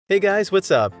Hey guys,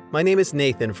 what's up? My name is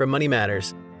Nathan from Money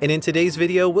Matters, and in today's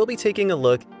video, we'll be taking a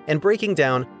look and breaking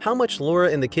down how much Laura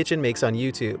in the kitchen makes on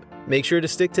YouTube. Make sure to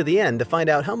stick to the end to find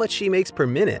out how much she makes per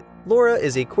minute. Laura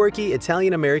is a quirky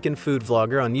Italian-American food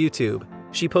vlogger on YouTube.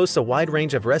 She posts a wide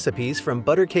range of recipes from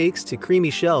butter cakes to creamy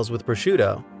shells with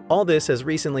prosciutto. All this has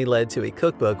recently led to a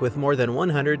cookbook with more than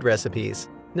 100 recipes.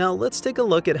 Now let's take a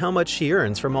look at how much she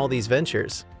earns from all these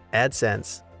ventures.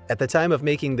 AdSense. At the time of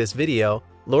making this video,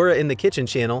 Laura in the Kitchen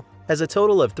channel has a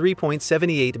total of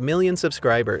 3.78 million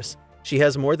subscribers. She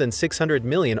has more than 600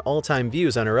 million all-time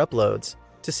views on her uploads.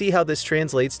 To see how this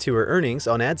translates to her earnings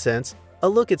on AdSense, a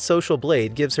look at Social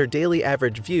Blade gives her daily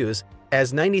average views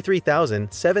as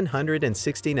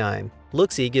 93,769.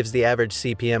 Looksy gives the average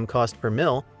CPM cost per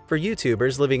mil for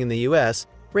YouTubers living in the US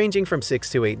ranging from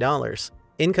 $6 to $8.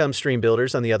 Income Stream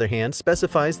Builders, on the other hand,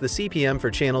 specifies the CPM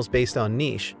for channels based on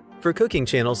niche. For cooking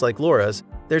channels like Laura's,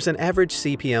 there's an average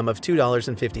CPM of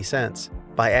 $2.50.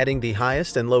 By adding the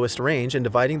highest and lowest range and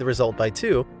dividing the result by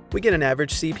 2, we get an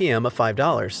average CPM of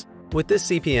 $5. With this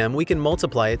CPM, we can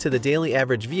multiply it to the daily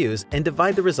average views and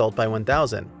divide the result by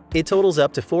 1,000. It totals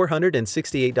up to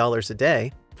 $468 a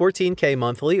day, $14K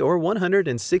monthly, or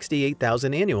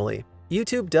 $168,000 annually.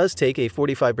 YouTube does take a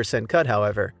 45% cut,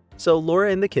 however, so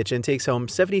Laura in the Kitchen takes home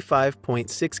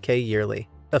 $75.6K yearly.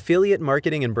 Affiliate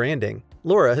marketing and branding.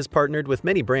 Laura has partnered with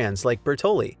many brands like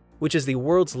Bertolli, which is the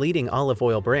world's leading olive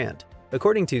oil brand.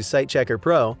 According to Site Checker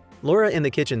Pro, Laura in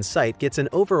the Kitchen site gets an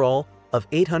overall of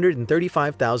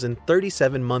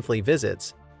 835,037 monthly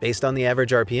visits. Based on the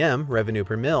average RPM, revenue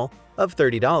per mil, of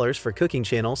 $30 for cooking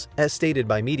channels, as stated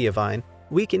by Mediavine,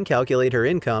 we can calculate her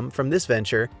income from this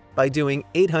venture by doing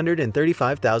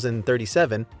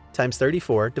 835,037 times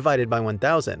 34 divided by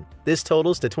 1,000. This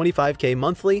totals to $25K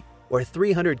monthly or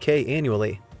 $300K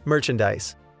annually.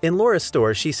 Merchandise. In Laura's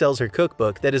store, she sells her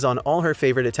cookbook that is on all her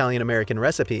favorite Italian-American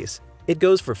recipes. It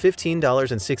goes for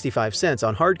 $15.65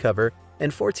 on hardcover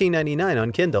and $14.99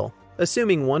 on Kindle.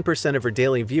 Assuming 1% of her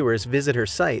daily viewers visit her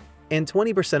site and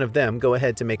 20% of them go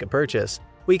ahead to make a purchase,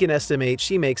 we can estimate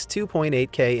she makes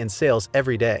 $2.8K in sales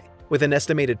every day. With an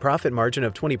estimated profit margin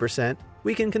of 20%,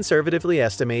 we can conservatively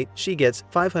estimate she gets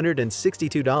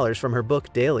 $562 from her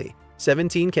book daily,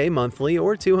 $17K monthly,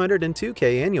 or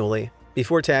 $202K annually.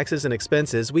 Before taxes and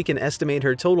expenses, we can estimate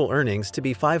her total earnings to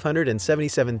be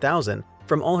 $577,000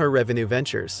 from all her revenue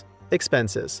ventures.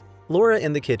 Expenses. Laura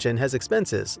in the Kitchen has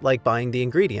expenses like buying the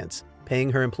ingredients,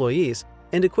 paying her employees,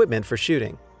 and equipment for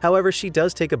shooting. However, she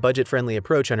does take a budget-friendly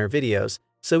approach on her videos,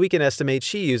 so we can estimate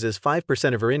she uses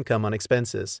 5% of her income on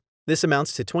expenses. This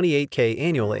amounts to $28K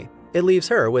annually. It leaves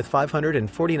her with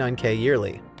 $549K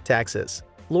yearly. Taxes.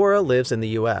 Laura lives in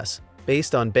the US.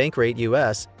 Based on Bankrate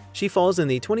US, she falls in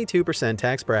the 22%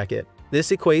 tax bracket.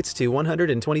 This equates to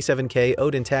 $127K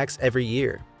owed in tax every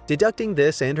year. Deducting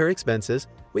this and her expenses,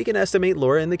 we can estimate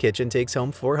Laura in the Kitchen takes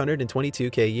home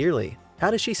 $422K yearly.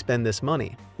 How does she spend this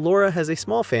money? Laura has a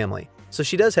small family, so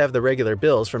she does have the regular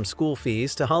bills from school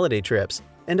fees to holiday trips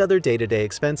and other day-to-day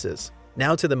expenses.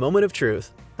 Now to the moment of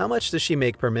truth. How much does she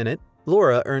make per minute?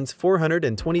 Laura earns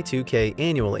 $422K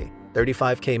annually,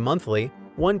 $35K monthly,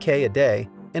 $1K a day,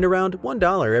 and around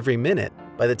 $1 every minute.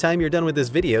 By the time you're done with this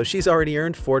video, she's already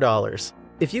earned $4.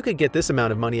 If you could get this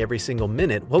amount of money every single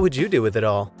minute, what would you do with it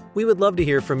all? We would love to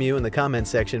hear from you in the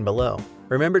comments section below.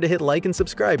 Remember to hit like and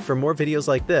subscribe for more videos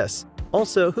like this.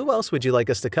 Also, who else would you like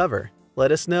us to cover?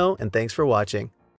 Let us know, and thanks for watching.